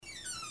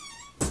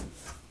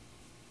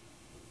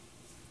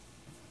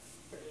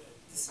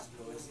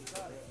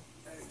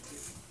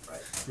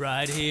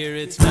Right here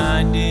it's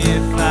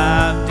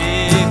 95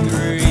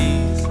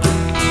 degrees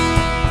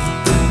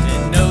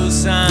and no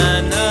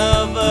sign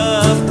of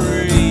a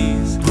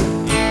breeze.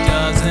 It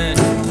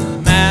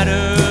doesn't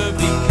matter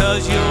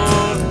because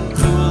you're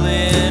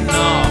cooling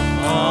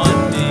off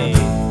on me.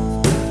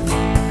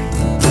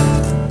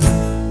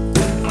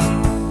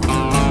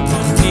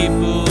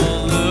 People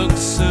look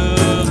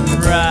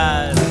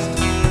surprised,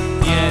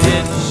 yeah,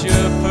 it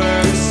sure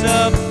perks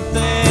up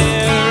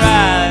their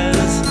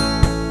eyes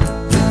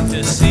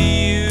to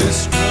see you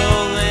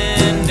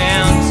strolling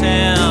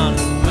downtown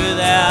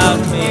without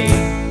me.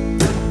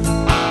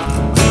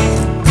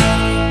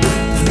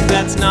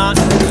 That's not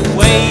the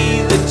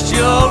way that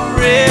you'll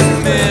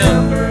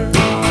remember,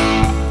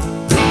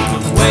 the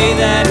way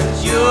that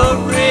you'll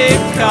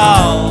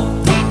recall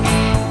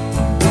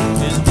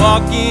is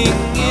walking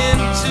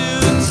into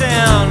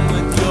town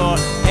with your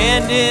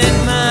hand in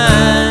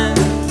mine.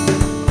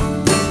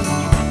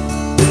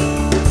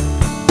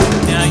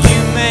 Now you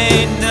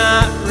may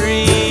not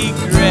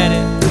regret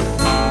it,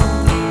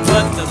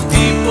 but the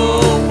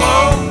people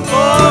won't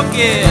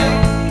forget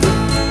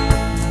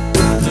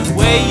the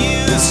way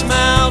you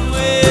smiled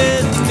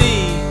with me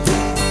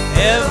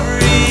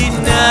every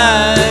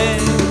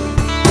night.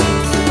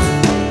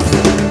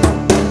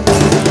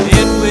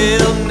 It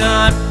will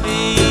not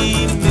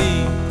be me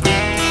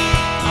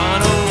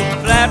on old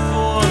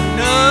platform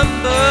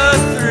number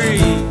 3.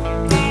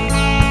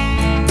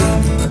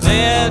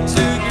 There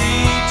to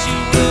greet you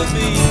will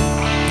be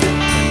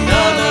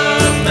another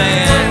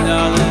man,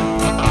 darling.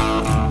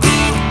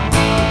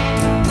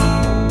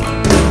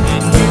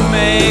 And you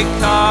may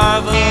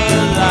carve a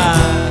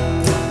lie,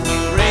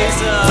 raise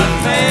a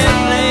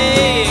family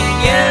and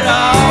get it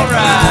all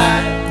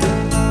right,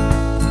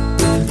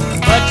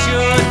 but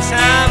your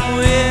time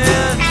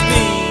with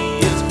me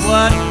is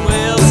what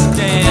will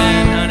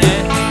stand, honey.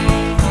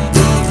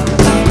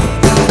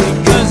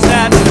 Because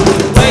that's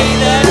the way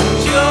that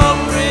you'll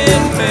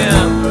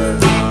remember,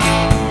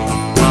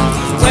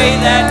 the way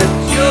that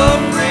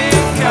you'll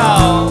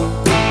recall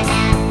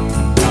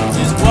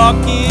is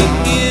walking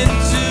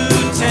into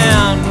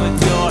town with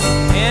your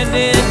hand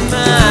in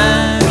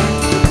mine.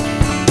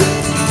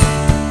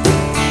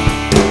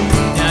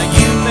 Now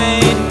you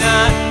may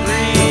not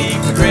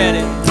regret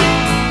it,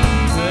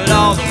 but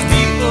all the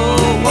people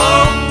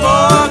won't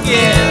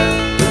forget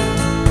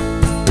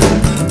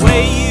the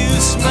way you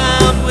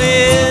smiled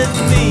with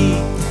me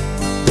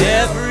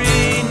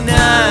every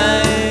night.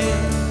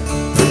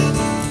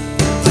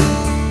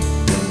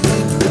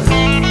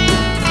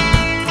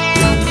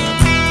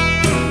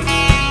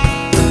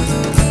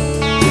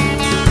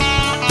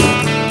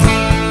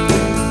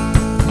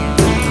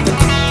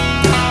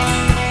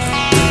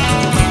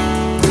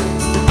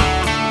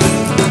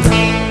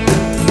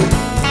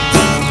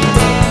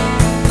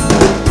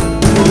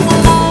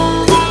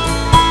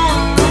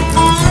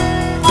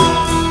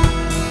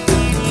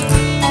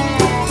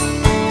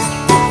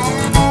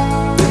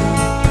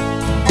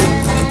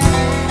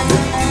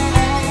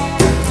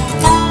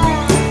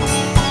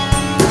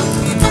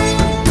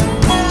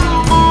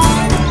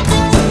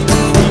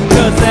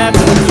 Because that's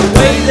the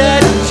way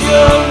that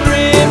you'll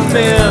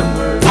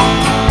remember,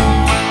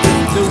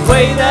 the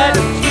way that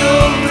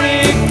you'll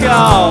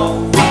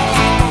recall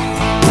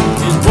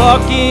is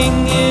walking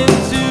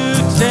into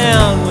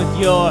town with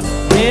your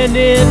hand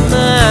in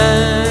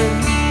mine.